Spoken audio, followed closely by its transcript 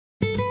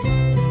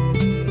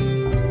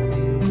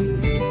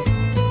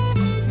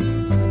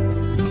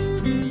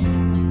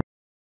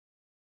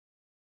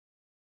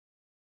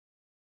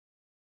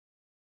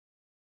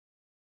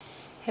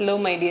Hello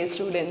my dear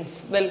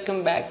students,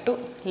 welcome back to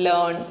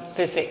Learn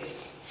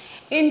Physics.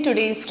 In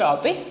today's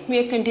topic, we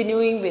are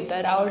continuing with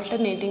our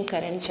alternating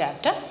current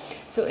chapter.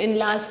 So in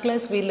last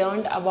class we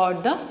learned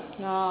about the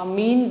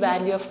mean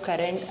value of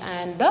current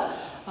and the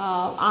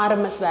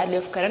RMS value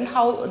of current,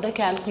 how the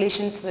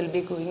calculations will be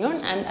going on,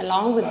 and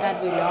along with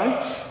that we learned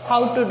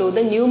how to do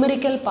the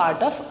numerical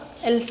part of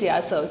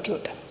LCR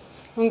circuit.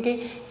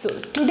 Okay, so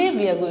today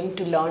we are going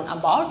to learn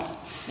about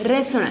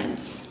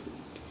resonance.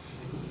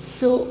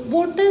 So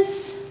what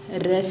is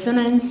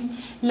resonance?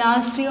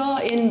 Last year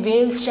in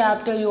waves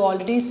chapter you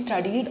already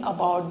studied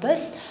about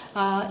this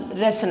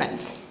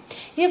resonance.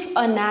 If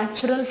a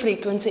natural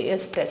frequency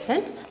is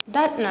present,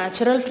 that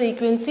natural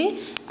frequency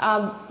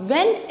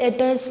when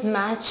it is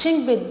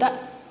matching with the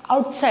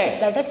outside,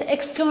 that is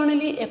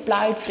externally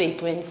applied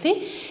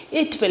frequency,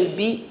 it will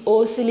be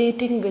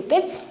oscillating with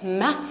its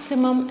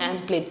maximum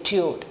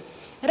amplitude.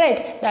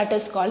 Right, that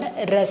is called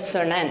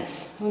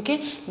resonance.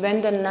 Okay, when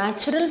the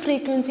natural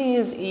frequency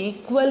is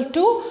equal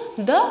to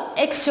the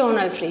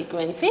external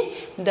frequency,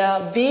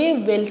 the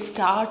wave will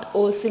start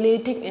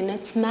oscillating in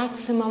its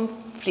maximum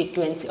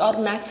frequency or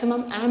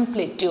maximum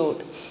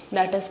amplitude.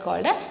 That is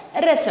called a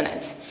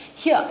resonance.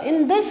 Here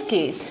in this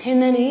case,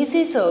 in an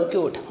AC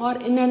circuit or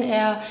in an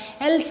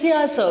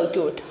LCR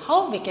circuit,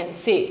 how we can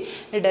say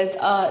it is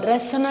a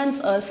resonance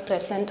is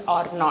present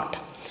or not?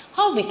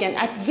 How we can,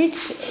 at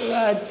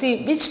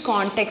which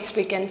context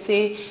we can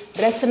say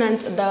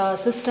resonance, the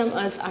system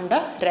is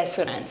under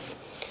resonance.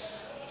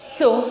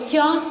 So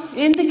here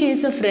in the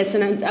case of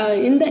resonance,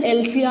 in the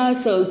LCR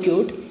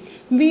circuit,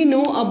 we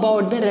know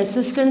about the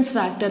resistance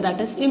factor,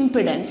 that is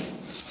impedance.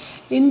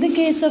 In the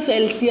case of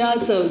LCR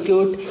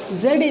circuit,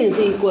 Z is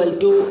equal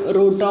to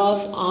root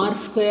of R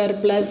square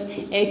plus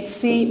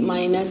XC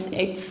minus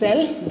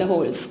XL the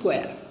whole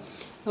square.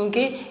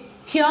 Okay.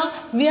 Here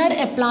we are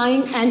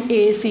applying an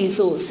AC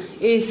source,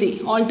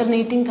 AC,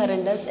 alternating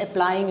current is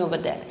applying over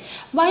there.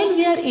 While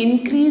we are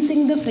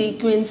increasing the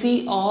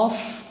frequency, while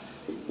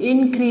we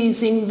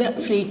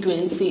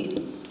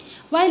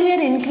are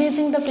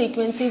increasing the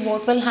frequency,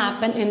 what will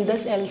happen in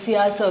this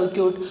LCR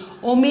circuit?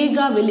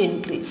 Omega will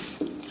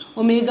increase.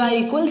 Omega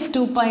equals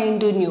 2 pi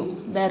into nu.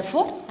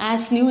 Therefore,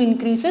 as nu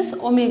increases,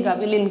 omega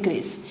will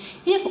increase.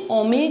 If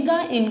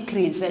omega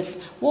increases,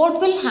 what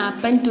will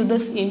happen to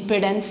this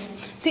impedance?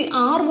 See,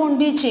 R won't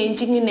be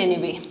changing in any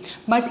way,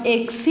 but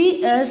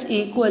XC is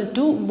equal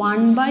to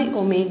 1 by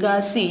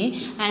omega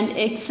C and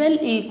XL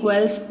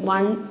equals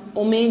 1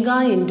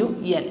 omega into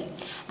L.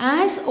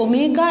 As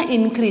omega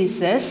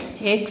increases,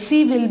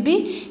 XC will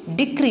be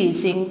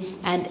decreasing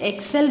and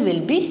XL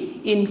will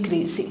be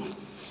increasing.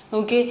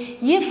 Okay,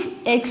 if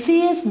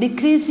XC is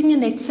decreasing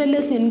and XL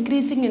is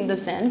increasing in the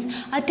sense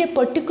at a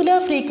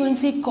particular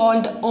frequency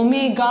called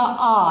omega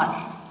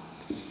R,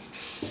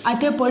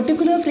 at a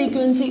particular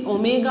frequency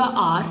omega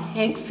R,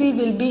 XC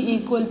will be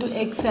equal to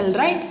XL,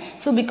 right?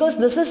 So because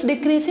this is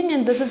decreasing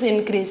and this is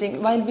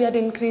increasing while we are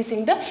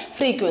increasing the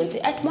frequency,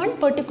 at one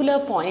particular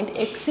point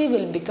XC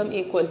will become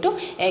equal to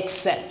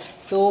XL.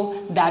 So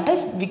that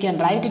is, we can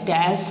write it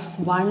as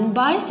 1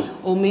 by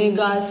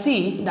omega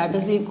C, that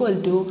is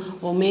equal to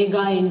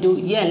omega into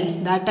L.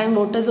 That time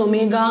what is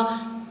omega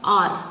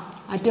R?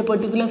 At a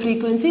particular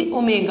frequency,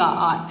 omega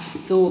R.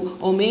 So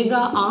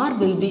omega R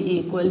will be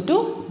equal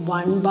to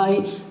 1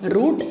 by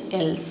root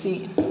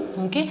LC.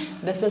 Okay,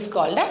 this is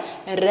called a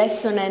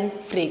resonant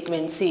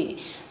frequency.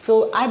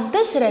 So at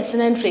this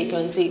resonant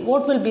frequency,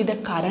 what will be the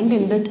current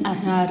in the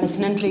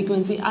resonant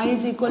frequency? I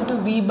is equal to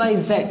V by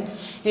Z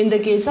in the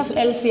case of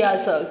LCR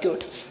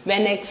circuit.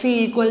 When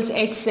XC equals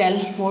XL,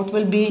 what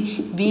will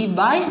be? V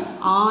by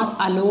R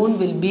alone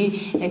will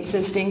be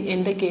existing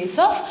in the case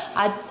of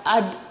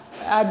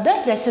at the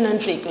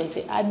resonant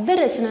frequency. At the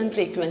resonant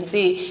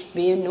frequency,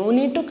 we have no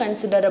need to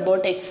consider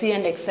about XC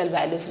and XL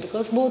values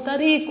because both are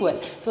equal.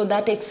 So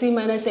that XC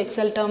minus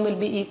XL term will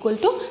be equal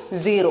to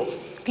 0.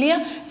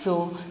 Clear?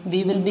 So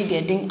we will be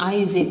getting I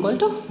is equal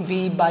to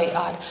V by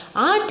R.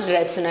 At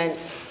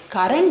resonance,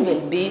 current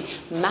will be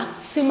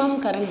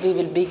maximum current we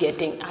will be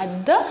getting.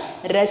 At the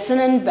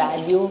resonant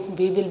value,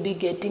 we will be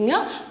getting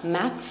a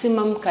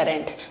maximum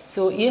current.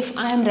 So if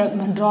I am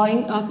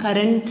drawing a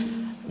current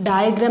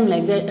diagram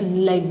like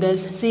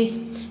this,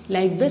 see,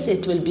 like this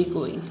it will be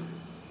going.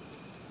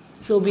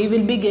 So we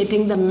will be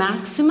getting the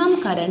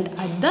maximum current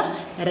at the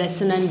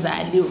resonant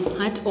value.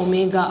 At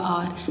omega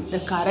R, the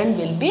current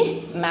will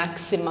be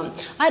maximum.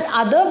 At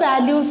other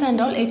values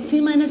and all,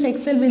 XC minus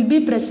XL will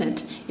be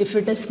present. If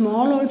it is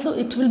small also,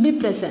 it will be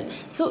present.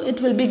 So it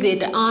will be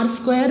greater, R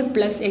square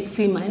plus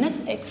XC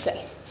minus XL.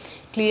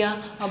 Clear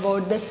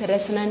about this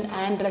resonant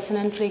and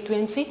resonant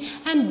frequency?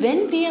 And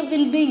when we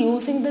will be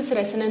using this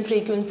resonant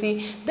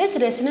frequency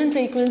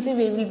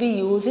we will be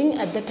using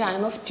at the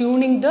time of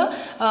tuning the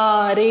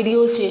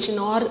radio station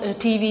or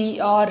TV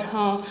or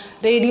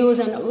radios,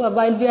 and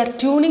while we are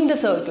tuning the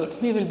circuit,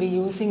 we will be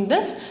using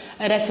this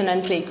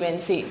resonant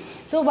frequency.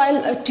 So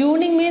while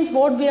tuning means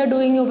what we are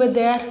doing over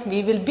there,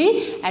 we will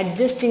be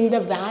adjusting the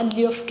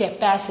value of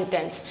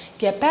capacitance.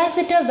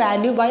 Capacitor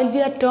value, while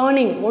we are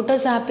turning, what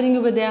is happening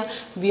over there?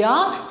 We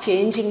are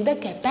changing the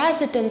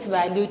capacitance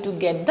value to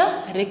get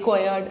the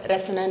required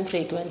resonant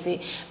frequency.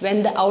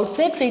 When the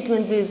outside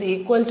frequency is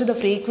equal to the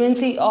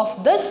frequency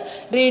of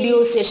this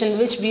radio station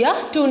which we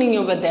are tuning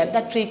over there,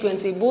 that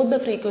frequency, both the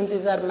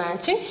frequencies are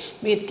matching,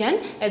 it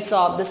can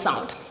absorb the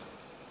sound.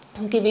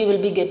 Okay, we will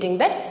be getting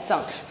that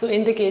sound. So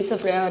in the case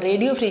of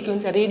radio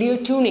frequency, radio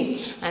tuning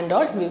and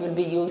all, we will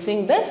be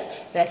using this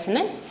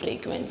resonant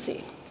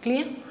frequency.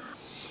 Clear?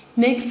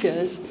 Next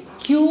is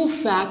Q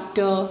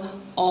factor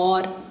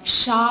or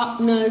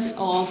sharpness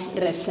of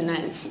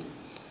resonance.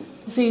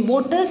 See,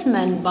 what is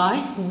meant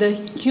by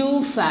the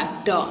Q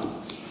factor?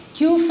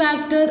 Q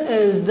factor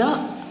is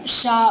the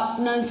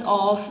sharpness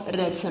of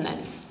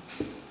resonance.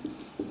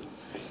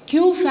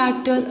 Q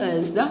factor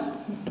is the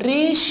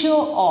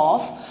ratio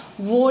of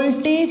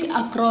voltage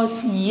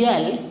across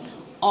L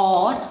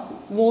or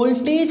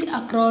voltage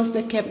across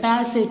the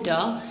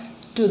capacitor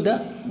to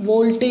the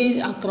voltage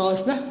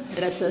across the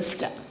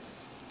resistor.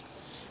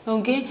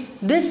 Okay,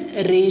 this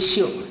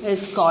ratio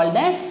is called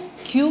as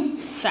Q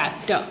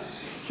factor.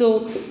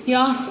 So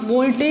here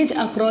voltage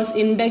across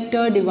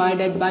inductor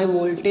divided by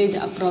voltage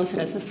across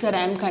resistor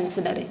I am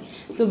considering.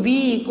 So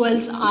V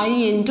equals I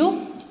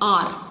into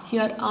R.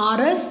 Here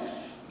R is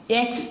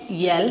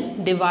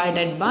XL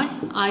divided by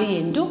I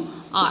into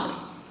R.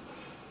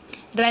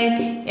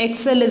 Right,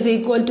 XL is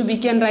equal to, we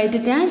can write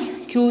it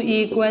as Q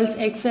equals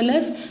XL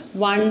is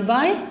 1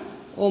 by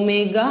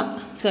omega,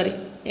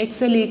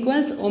 XL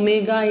equals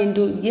omega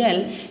into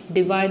L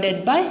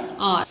divided by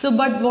R. So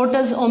but what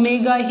is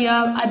omega here?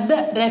 At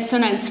the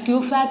resonance,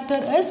 Q factor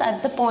is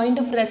at the point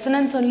of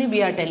resonance only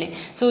we are telling.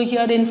 So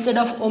here instead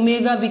of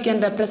omega we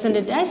can represent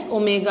it as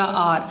omega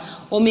R.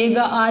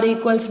 Omega R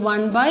equals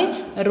 1 by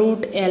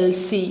root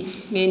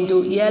LC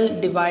into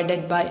L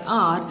divided by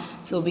R.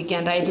 So we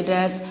can write it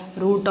as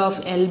root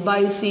of L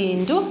by C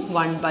into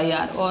 1 by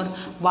R, or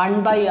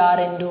 1 by R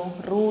into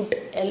root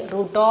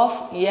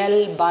of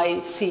L by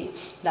C.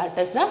 That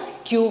is the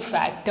Q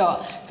factor.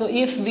 So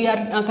if we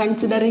are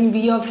considering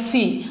V of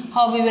C,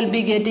 how we will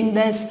be getting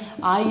this?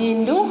 I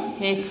into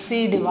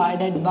XC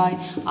divided by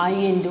I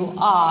into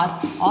R,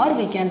 or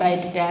we can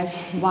write it as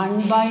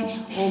 1 by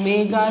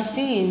omega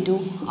C into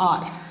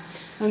R.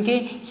 Okay,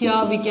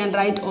 here we can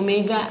write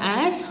omega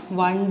as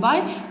 1 by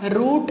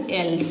root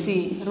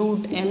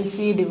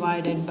LC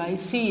divided by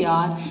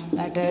CR,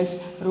 that is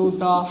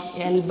root of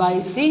L by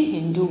C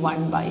into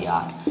 1 by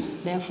R.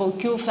 Therefore,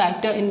 Q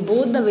factor in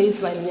both the ways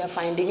while we are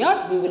finding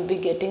out, we will be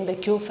getting the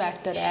Q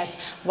factor as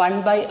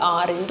 1 by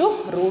R into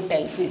root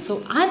LC.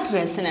 So at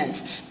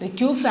resonance, the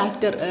Q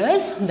factor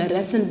is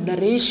the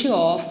ratio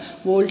of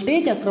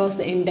voltage across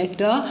the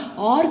inductor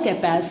or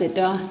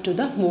capacitor to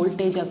the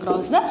voltage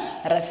across the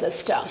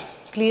resistor.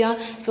 Clear?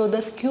 So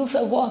this Q,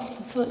 for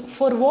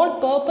what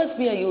purpose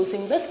we are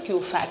using this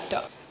Q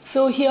factor?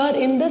 So here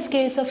in this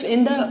case of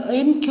in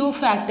Q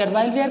factor,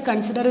 while we are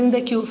considering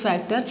the Q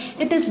factor,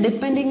 it is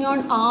depending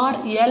on R,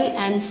 L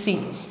and C.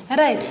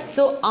 Right.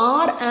 So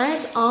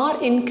as R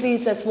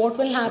increases, what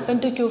will happen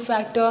to Q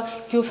factor?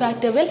 Q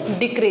factor will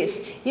decrease.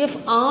 If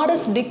R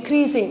is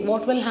decreasing,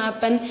 what will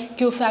happen?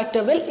 Q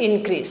factor will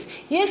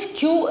increase. If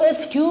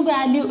Q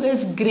value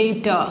is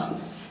greater,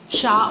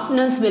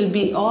 sharpness will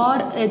be, or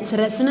its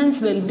resonance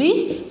will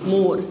be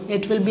more.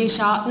 It will be,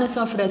 sharpness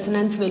of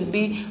resonance will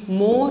be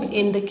more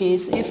in the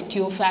case if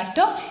Q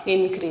factor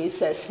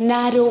increases.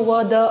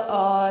 Narrower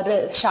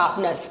the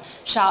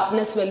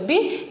sharpness will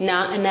be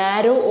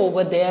narrow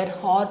over there,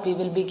 or we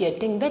will be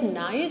getting the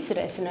nice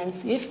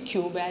resonance if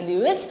Q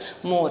value is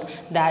more.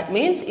 That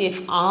means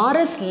if R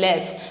is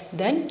less,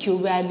 then Q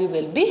value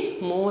will be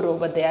more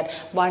over there.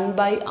 1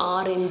 by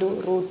R into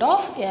root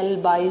of L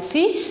by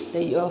C.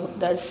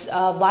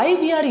 Why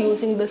we are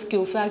using this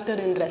Q factor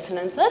in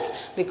resonances?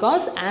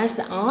 Because as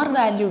the R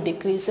value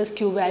decreases,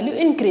 Q value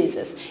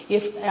increases.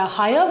 If a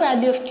higher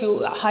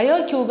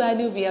Q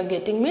value we are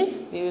getting, means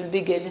we will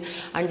be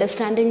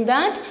understanding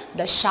that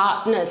the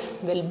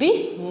sharpness will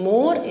be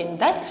more in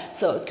that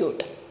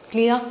circuit.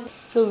 Clear?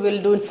 So we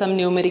will do some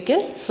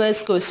numerical.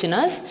 First question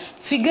is,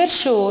 figure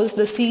shows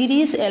the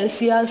series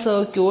LCR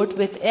circuit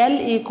with L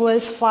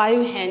equals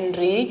 5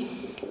 Henry,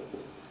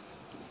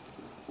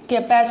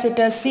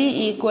 capacitor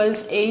C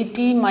equals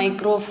 80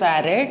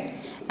 microfarad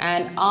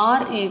and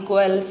R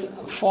equals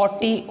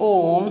 40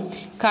 ohm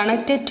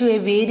connected to a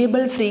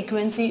variable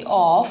frequency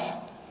of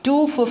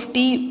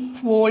 250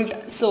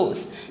 volt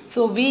source.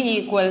 So V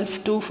equals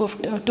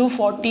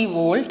 240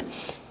 volt.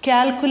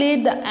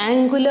 calculate the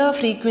angular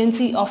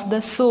frequency of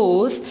the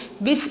source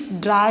which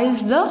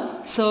drives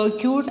the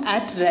circuit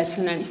at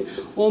resonance.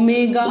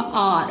 Omega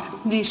R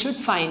we should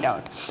find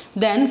out.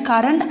 Then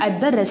current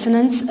at the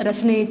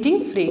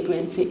resonating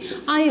frequency.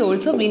 I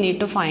also we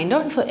need to find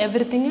out. So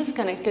everything is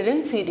connected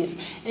in series.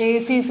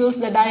 AC source,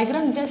 the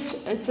diagram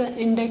just it's an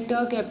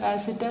inductor,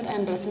 capacitor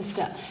and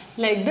resistor.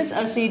 Like this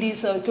a series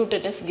circuit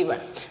it is given.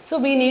 So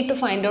we need to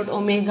find out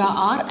omega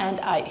R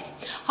and I.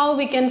 How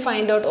we can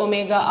find out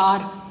omega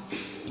R?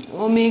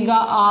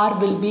 Omega R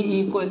will be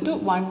equal to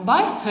 1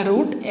 by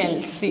root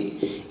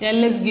LC.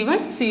 L is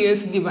given, C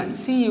is given.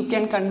 C you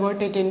can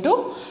convert it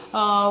into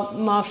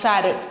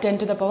farad, 10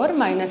 to the power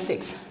minus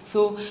 6.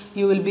 So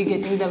you will be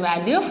getting the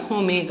value of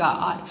omega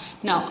R.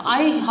 Now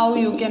I, how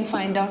you can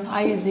find out?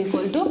 I is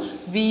equal to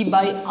V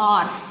by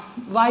R.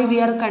 Why we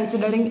are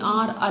considering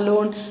R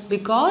alone?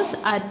 Because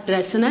at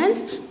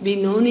resonance we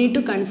no need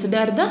to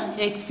consider the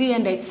XC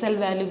and XL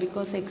value,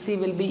 because XC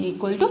will be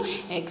equal to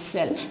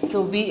XL.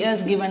 So V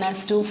is given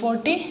as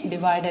 240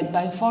 divided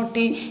by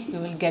 40, you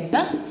will get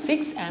the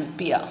 6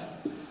 ampere.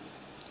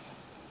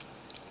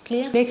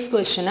 Clear? Next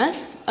question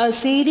is a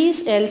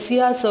series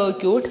LCR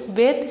circuit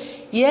with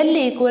L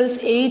equals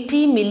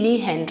 80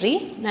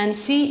 millihenry and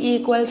C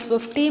equals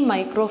 50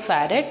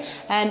 microfarad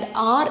and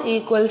R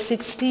equals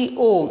 60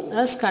 ohm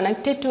is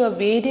connected to a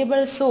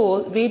variable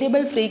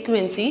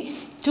frequency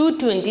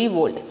 220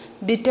 volt.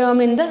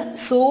 Determine the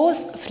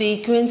source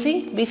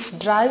frequency which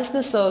drives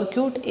the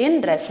circuit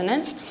in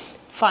resonance.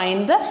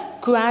 Find the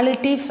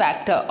quality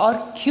factor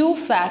or Q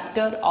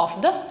factor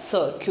of the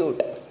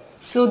circuit.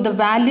 So the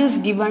values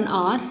given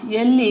are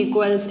L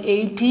equals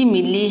 80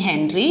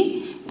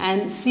 millihenry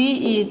and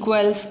C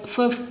equals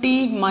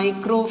 50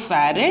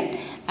 microfarad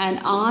and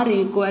R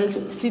equals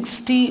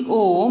 60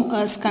 ohm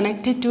is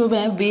connected to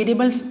a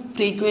variable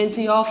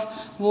frequency of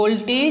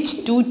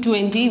voltage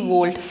 220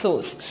 volt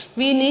source.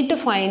 We need to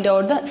find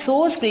out the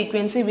source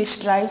frequency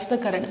which drives the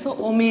current. So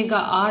omega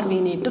R we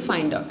need to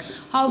find out.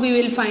 How we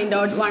will find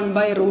out? 1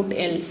 by root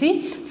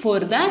LC. For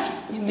that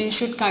we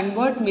should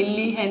convert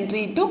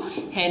millihenry to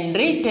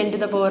Henry, 10 to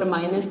the power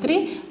minus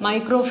 3.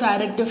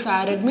 Microfarad to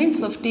farad means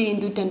 50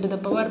 into 10 to the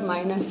power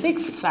minus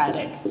 6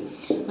 farad.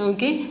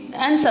 Okay,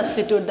 and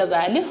substitute the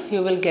value,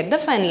 you will get the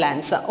final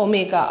answer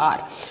omega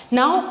R.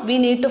 Now we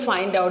need to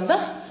find out the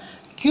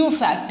Q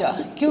factor.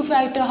 Q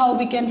factor, how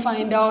we can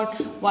find out?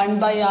 1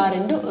 by R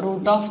into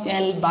root of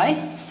L by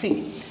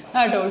C.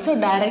 That also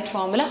direct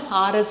formula,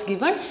 R is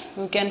given,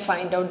 you can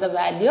find out the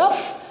value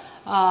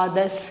of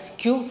this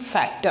Q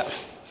factor.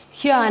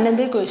 Here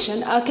another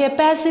question, a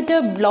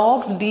capacitor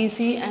blocks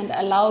DC and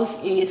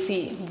allows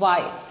AC.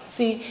 Why?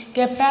 See,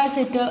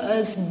 capacitor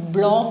is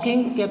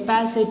blocking,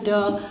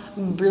 capacitor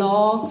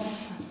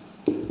blocks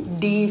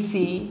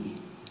DC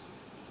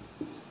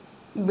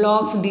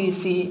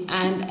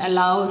and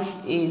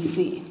allows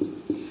AC.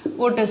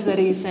 What is the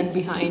reason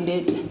behind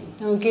it?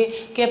 Okay,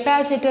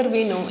 capacitor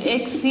we know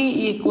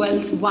XC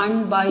equals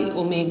 1 by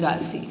omega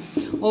C.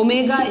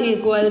 Omega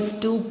equals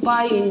 2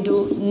 pi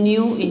into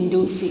nu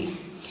into C.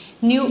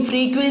 Nu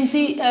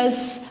frequency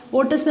is,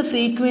 what is the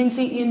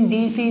frequency in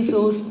DC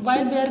source?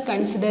 While we are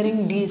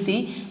considering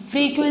DC,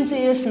 frequency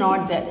is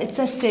not there. It's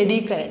a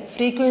steady current.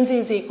 Frequency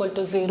is equal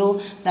to 0.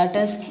 That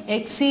is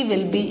XC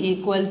will be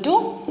equal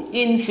to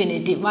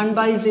infinity. 1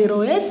 by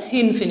 0 is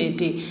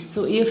infinity.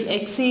 So if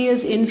XC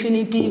is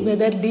infinity,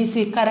 whether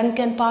DC current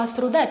can pass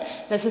through that?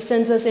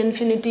 Resistance is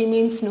infinity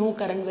means no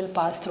current will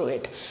pass through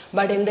it.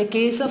 But in the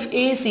case of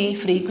AC,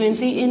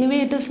 frequency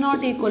anyway it is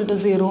not equal to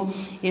 0.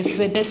 If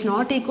it is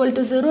not equal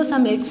to 0,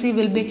 some XC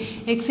will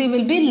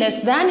be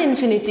less than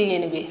infinity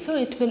anyway. So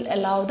it will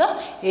allow the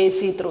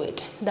AC through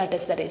it. That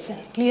is the reason.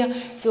 Clear?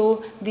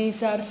 So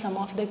these are some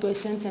of the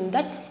questions in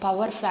that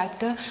power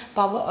factor,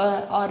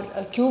 or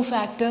Q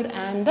factor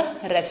and the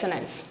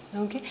resonance.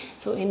 Okay.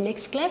 So in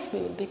next class we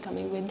will be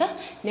coming with the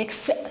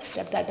next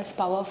step, that is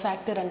power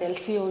factor and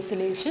LC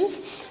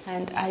oscillations,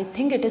 and I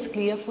think it is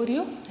clear for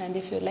you. And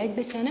if you like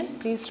the channel,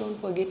 please don't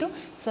forget to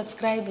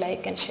subscribe,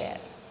 like and share.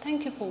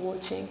 Thank you for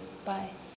watching. Bye.